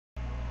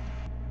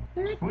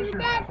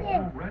Swisher has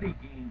already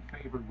gained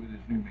favor with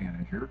his new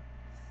manager.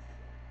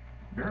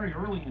 Very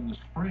early in the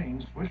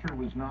spring, Swisher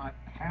was not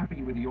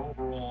happy with the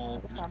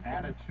overall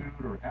attitude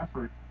or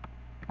effort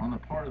on the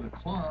part of the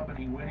club, and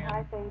he went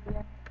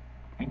in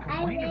and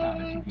complained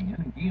about it to Gian,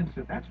 and Gian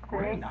said, "That's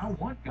great. I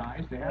want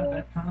guys to have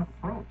that kind of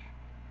approach."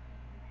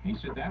 He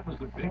said that was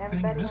the big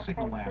thing missing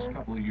the last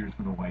couple of years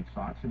for the White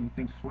Sox, and he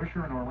thinks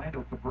Swisher and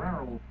Orlando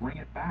Cabrera will bring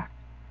it back.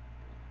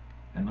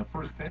 And the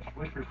first pitch,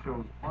 Swisher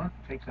shows bunt,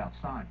 takes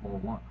outside, ball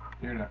one.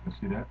 You're not going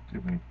to see that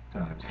too many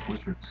times.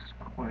 Swisher's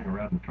going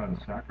around to try to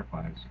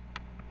sacrifice.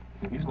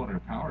 He's one of their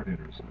power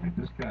hitters. I mean,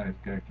 this guy's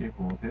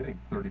capable of hitting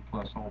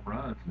 30-plus home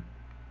runs. And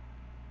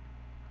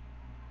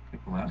I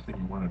think the last thing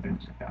you want to do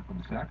is have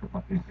him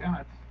sacrifice.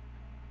 Yeah, it's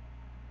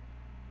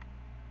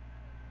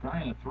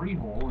guy in a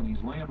 3-hole, and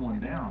he's laying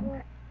one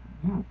down.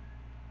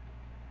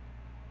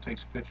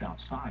 Takes a pitch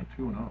outside,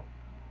 2-0.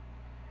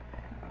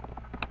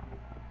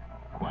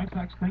 White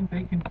Sox think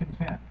they can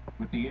contend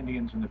with the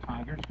Indians and the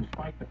Tigers,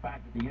 despite the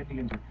fact that the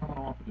Indians are coming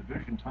off a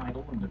division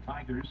title and the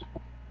Tigers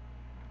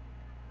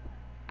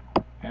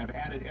have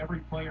added every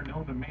player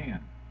known to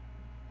man.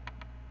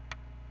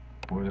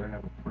 Boy, they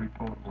have a pretty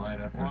potent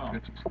lineup. Their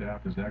pitching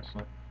staff is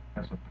excellent.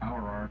 Has some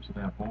power arms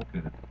in that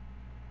bullpen.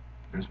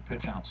 There's a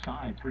pitch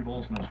outside, 3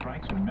 balls, no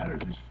strikes, and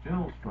Metters is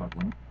still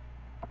struggling.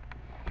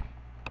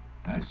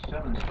 That's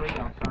 7 straight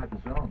outside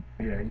the zone.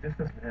 Yeah, he just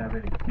doesn't have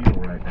any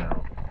feel right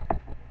now.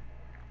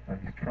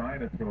 He's trying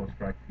to throw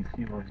strikes.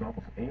 He's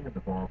almost aiming the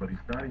ball, but he's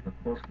not even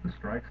close to the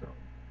strike zone.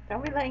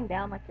 Don't be laying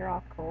down like you're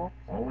all cool.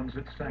 Owens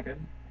at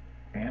second,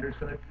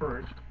 Anderson at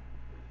first,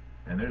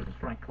 and there's a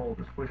strike called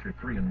to Swisher,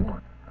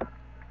 3-1.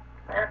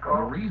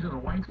 The reason the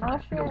White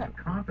Sox feel so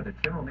confident,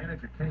 General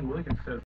Manager Kenny Williams says